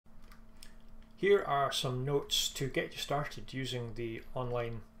Here are some notes to get you started using the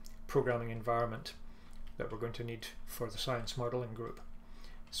online programming environment that we're going to need for the science modeling group.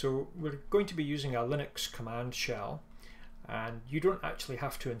 So we're going to be using a Linux command shell, and you don't actually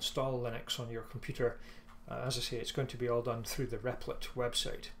have to install Linux on your computer. As I say, it's going to be all done through the Replit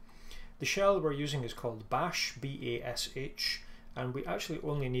website. The shell we're using is called bash, B-A-S-H, and we actually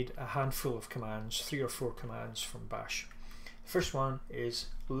only need a handful of commands, 3 or 4 commands from bash. The first one is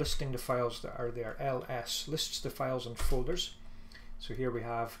listing the files that are there. ls lists the files and folders. So here we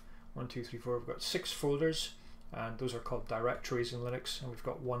have 1, 2, 3, 4, we've got 6 folders, and those are called directories in Linux, and we've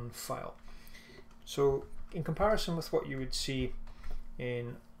got 1 file. So in comparison with what you would see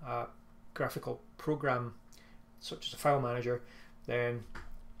in a graphical program such as a file manager, then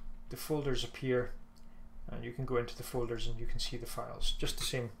the folders appear and you can go into the folders and you can see the files. Just the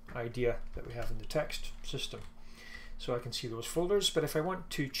same idea that we have in the text system. So I can see those folders, but if I want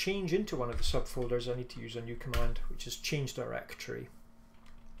to change into one of the subfolders, I need to use a new command, which is change directory.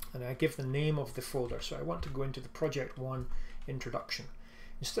 And I give the name of the folder. So I want to go into the project 1 introduction.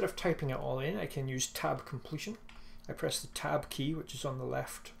 Instead of typing it all in, I can use tab completion. I press the tab key, which is on the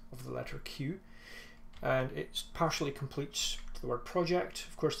left of the letter Q, and it partially completes the word project.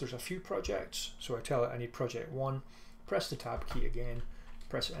 Of course, there's a few projects, so I tell it I need project 1, press the tab key again,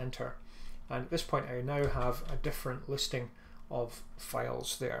 press enter. And at this point I now have a different listing of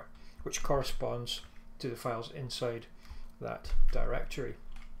files there, which corresponds to the files inside that directory.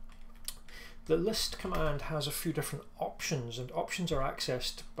 The list command has a few different options, and options are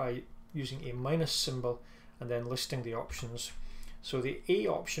accessed by using a minus symbol and then listing the options. So the A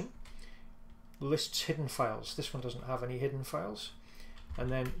option lists hidden files. This one doesn't have any hidden files. And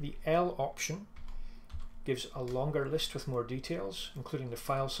then the L option gives a longer list with more details, including the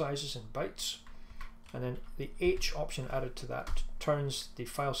file sizes in bytes. And then the H option added to that turns the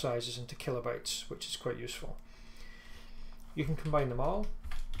file sizes into kilobytes, which is quite useful. You can combine them all,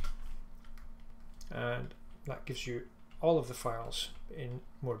 and that gives you all of the files in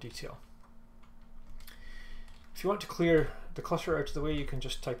more detail. If you want to clear the clutter out of the way, you can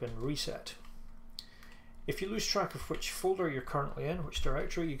just type in reset. If you lose track of which folder you're currently in, which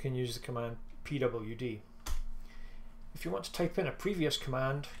directory, you can use the command pwd. If you want to type in a previous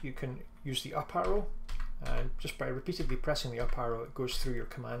command, you can use the up arrow, and just by repeatedly pressing the up arrow, it goes through your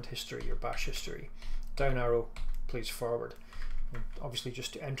command history, your bash history. Down arrow plays forward. And obviously,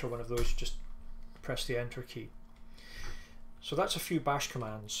 just to enter one of those, just press the enter key. So that's a few bash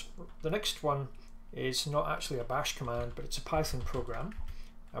commands. The next one is not actually a bash command, but it's a Python program,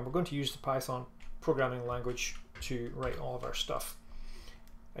 and we're going to use the Python programming language to write all of our stuff.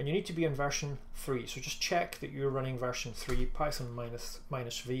 And you need to be in version 3, so just check that you're running version 3. Python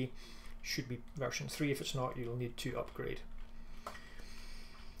minus v should be version 3. If it's not, you'll need to upgrade.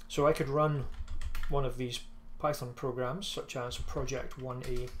 So I could run one of these Python programs, such as project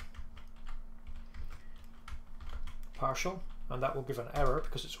 1a partial, and that will give an error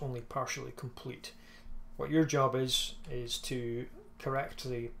because it's only partially complete. What your job is to correct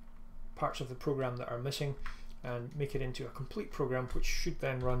the parts of the program that are missing and make it into a complete program, which should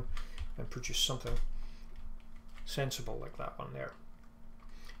then run and produce something sensible like that one there.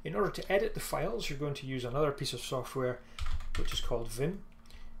 In order to edit the files, you're going to use another piece of software which is called Vim,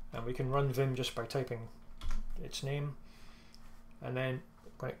 and we can run Vim just by typing its name, and then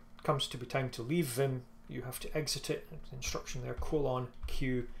when it comes to be time to leave Vim, you have to exit it. The instruction there,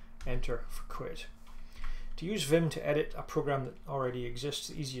 :Q, enter for quit. To use Vim to edit a program that already exists,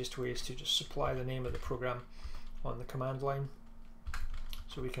 the easiest way is to just supply the name of the program on the command line.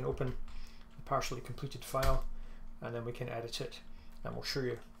 So we can open the partially completed file and then we can edit it, and we'll show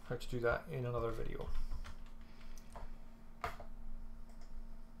you how to do that in another video.